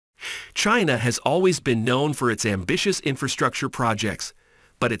China has always been known for its ambitious infrastructure projects,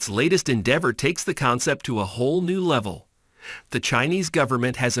 but its latest endeavor takes the concept to a whole new level. The Chinese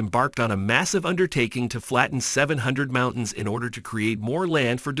government has embarked on a massive undertaking to flatten 700 mountains in order to create more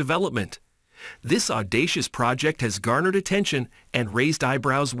land for development. This audacious project has garnered attention and raised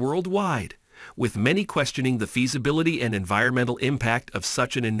eyebrows worldwide, with many questioning the feasibility and environmental impact of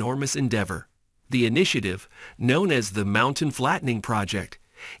such an enormous endeavor. The initiative, known as the Flattening Project,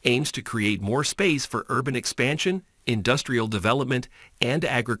 aims to create more space for urban expansion, industrial development, and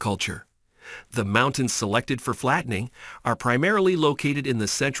agriculture. The mountains selected for flattening are primarily located in the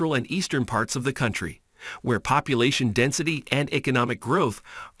central and eastern parts of the country, where population density and economic growth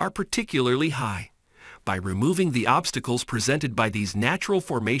are particularly high. By removing the obstacles presented by these natural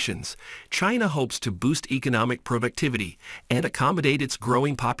formations, China hopes to boost economic productivity and accommodate its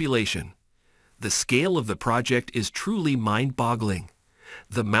growing population. The scale of the project is truly mind-boggling.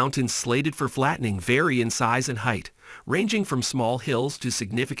 The mountains slated for flattening vary in size and height, ranging from small hills to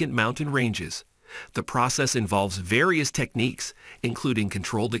significant mountain ranges. The process involves various techniques, including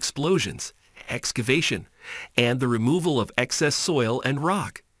controlled explosions, excavation, and the removal of excess soil and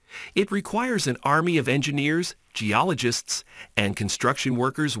rock. It requires an army of engineers, geologists, and construction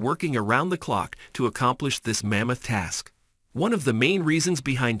workers working around the clock to accomplish this mammoth task. One of the main reasons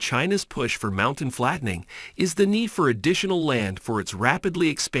behind China's push for mountain flattening is the need for additional land for its rapidly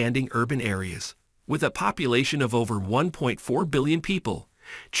expanding urban areas. With a population of over 1.4 billion people,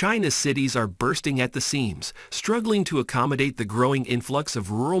 China's cities are bursting at the seams, struggling to accommodate the growing influx of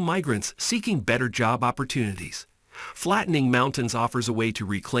rural migrants seeking better job opportunities. Flattening mountains offers a way to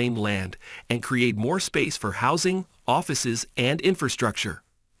reclaim land and create more space for housing, offices, and infrastructure.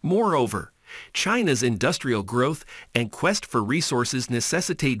 Moreover, China's industrial growth and quest for resources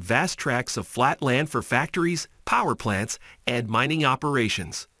necessitate vast tracts of flat land for factories, power plants, and mining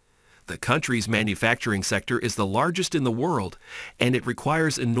operations. The country's manufacturing sector is the largest in the world, and it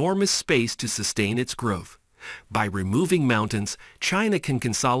requires enormous space to sustain its growth. By removing mountains, China can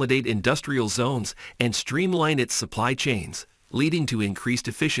consolidate industrial zones and streamline its supply chains, leading to increased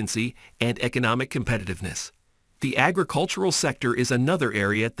efficiency and economic competitiveness. The agricultural sector is another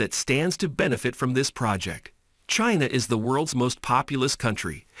area that stands to benefit from this project. China is the world's most populous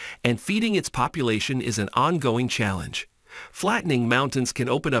country, and feeding its population is an ongoing challenge. Flattening mountains can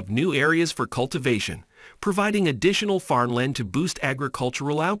open up new areas for cultivation, providing additional farmland to boost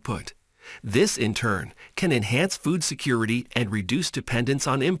agricultural output. This, in turn, can enhance food security and reduce dependence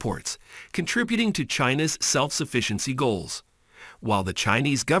on imports, contributing to China's self-sufficiency goals. While the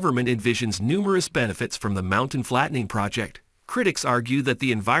Chinese government envisions numerous benefits from the Mountain Flattening Project, critics argue that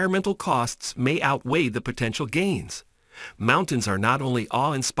the environmental costs may outweigh the potential gains. Mountains are not only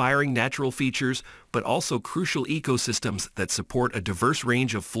awe-inspiring natural features, but also crucial ecosystems that support a diverse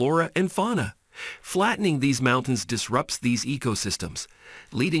range of flora and fauna. Flattening these mountains disrupts these ecosystems,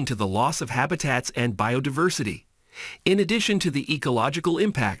 leading to the loss of habitats and biodiversity. In addition to the ecological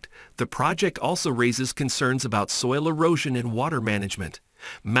impact, the project also raises concerns about soil erosion and water management.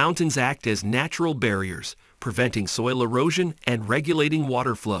 Mountains act as natural barriers, preventing soil erosion and regulating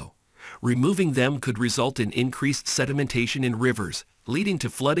water flow. Removing them could result in increased sedimentation in rivers, leading to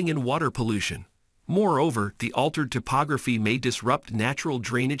flooding and water pollution. Moreover, the altered topography may disrupt natural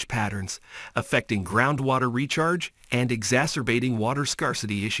drainage patterns, affecting groundwater recharge and exacerbating water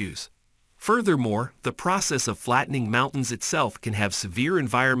scarcity issues. Furthermore, the process of flattening mountains itself can have severe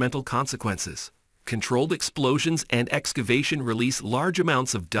environmental consequences. Controlled explosions and excavation release large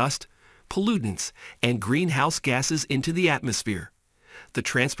amounts of dust, pollutants, and greenhouse gases into the atmosphere. The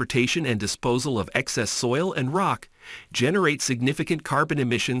transportation and disposal of excess soil and rock generate significant carbon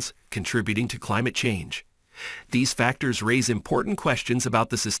emissions, contributing to climate change. These factors raise important questions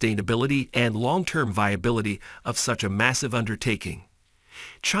about the sustainability and long-term viability of such a massive undertaking.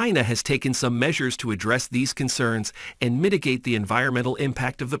 China has taken some measures to address these concerns and mitigate the environmental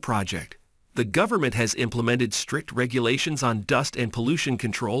impact of the project. The government has implemented strict regulations on dust and pollution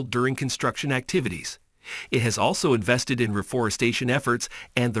control during construction activities. It has also invested in reforestation efforts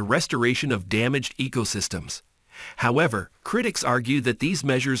and the restoration of damaged ecosystems. However, critics argue that these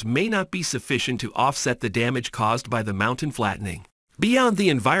measures may not be sufficient to offset the damage caused by the mountain flattening. Beyond the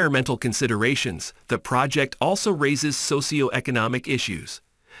environmental considerations, the project also raises socio-economic issues.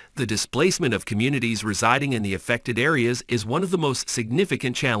 The displacement of communities residing in the affected areas is one of the most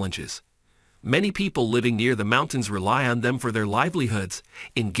significant challenges. Many people living near the mountains rely on them for their livelihoods,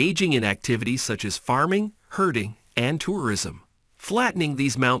 engaging in activities such as farming, herding, and tourism. Flattening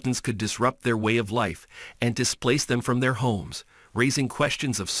these mountains could disrupt their way of life and displace them from their homes, raising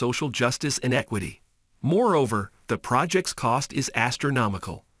questions of social justice and equity. Moreover, the project's cost is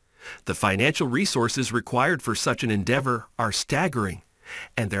astronomical. The financial resources required for such an endeavor are staggering,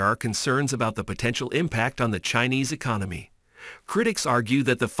 and there are concerns about the potential impact on the Chinese economy. Critics argue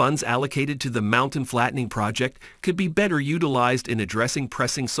that the funds allocated to the Mountain Flattening Project could be better utilized in addressing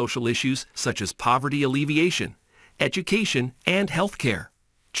pressing social issues such as poverty alleviation, education, and healthcare.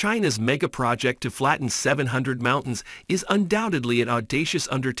 China's mega project to flatten 700 mountains is undoubtedly an audacious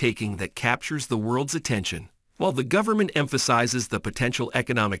undertaking that captures the world's attention. While the government emphasizes the potential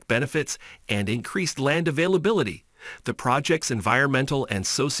economic benefits and increased land availability, the project's environmental and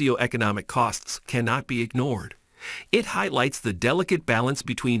socio-economic costs cannot be ignored. It highlights the delicate balance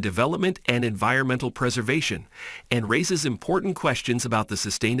between development and environmental preservation and raises important questions about the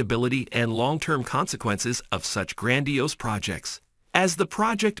sustainability and long-term consequences of such grandiose projects. As the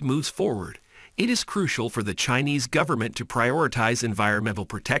project moves forward, it is crucial for the Chinese government to prioritize environmental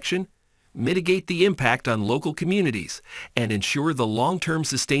protection, mitigate the impact on local communities, and ensure the long-term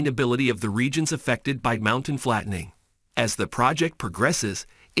sustainability of the regions affected by mountain flattening. As the project progresses,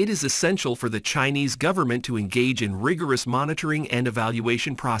 it is essential for the Chinese government to engage in rigorous monitoring and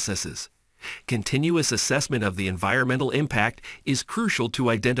evaluation processes. Continuous assessment of the environmental impact is crucial to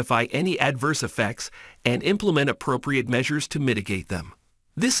identify any adverse effects and implement appropriate measures to mitigate them.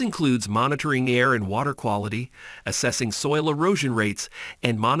 This includes monitoring air and water quality, assessing soil erosion rates,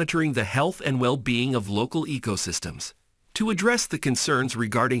 and monitoring the health and well-being of local ecosystems. To address the concerns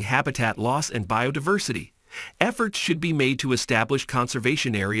regarding habitat loss and biodiversity, efforts should be made to establish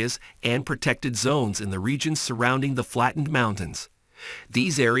conservation areas and protected zones in the regions surrounding the flattened mountains.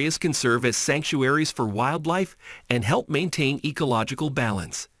 These areas can serve as sanctuaries for wildlife and help maintain ecological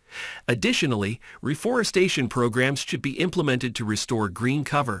balance. Additionally, reforestation programs should be implemented to restore green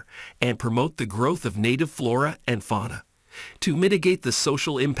cover and promote the growth of native flora and fauna. To mitigate the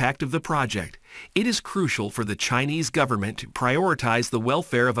social impact of the project, it is crucial for the Chinese government to prioritize the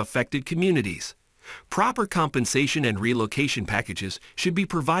welfare of affected communities. Proper compensation and relocation packages should be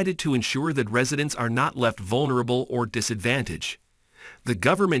provided to ensure that residents are not left vulnerable or disadvantaged. The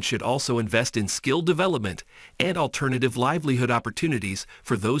government should also invest in skill development and alternative livelihood opportunities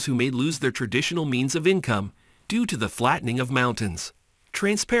for those who may lose their traditional means of income due to the flattening of mountains.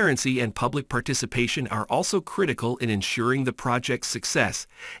 Transparency and public participation are also critical in ensuring the project's success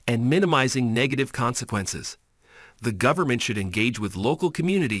and minimizing negative consequences. The government should engage with local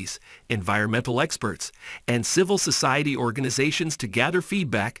communities, environmental experts, and civil society organizations to gather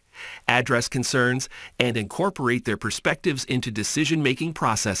feedback, address concerns, and incorporate their perspectives into decision-making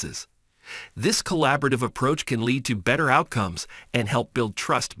processes. This collaborative approach can lead to better outcomes and help build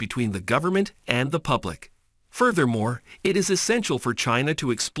trust between the government and the public. Furthermore, it is essential for China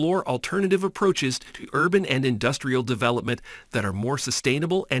to explore alternative approaches to urban and industrial development that are more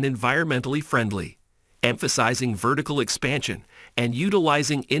sustainable and environmentally friendly. Emphasizing vertical expansion and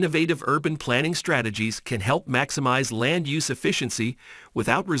utilizing innovative urban planning strategies can help maximize land use efficiency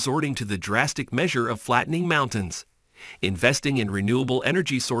without resorting to the drastic measure of flattening mountains. Investing in renewable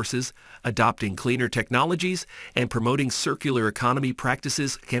energy sources, adopting cleaner technologies, and promoting circular economy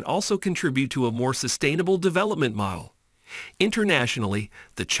practices can also contribute to a more sustainable development model. Internationally,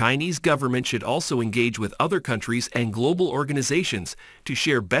 the Chinese government should also engage with other countries and global organizations to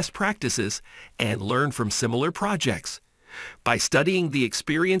share best practices and learn from similar projects. By studying the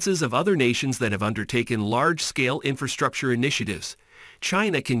experiences of other nations that have undertaken large-scale infrastructure initiatives,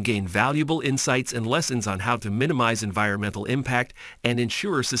 China can gain valuable insights and lessons on how to minimize environmental impact and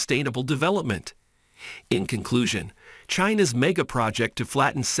ensure sustainable development. In conclusion, China's mega project to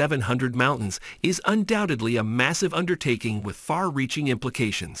flatten 700 mountains is undoubtedly a massive undertaking with far-reaching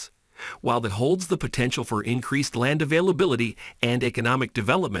implications. While it holds the potential for increased land availability and economic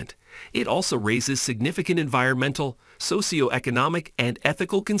development, it also raises significant environmental, socio-economic, and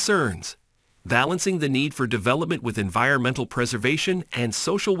ethical concerns. Balancing the need for development with environmental preservation and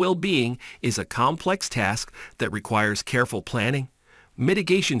social well-being is a complex task that requires careful planning,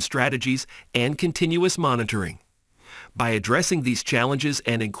 mitigation strategies, and continuous monitoring. By addressing these challenges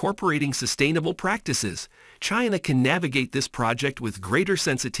and incorporating sustainable practices, China can navigate this project with greater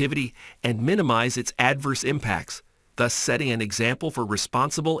sensitivity and minimize its adverse impacts, thus setting an example for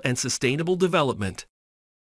responsible and sustainable development.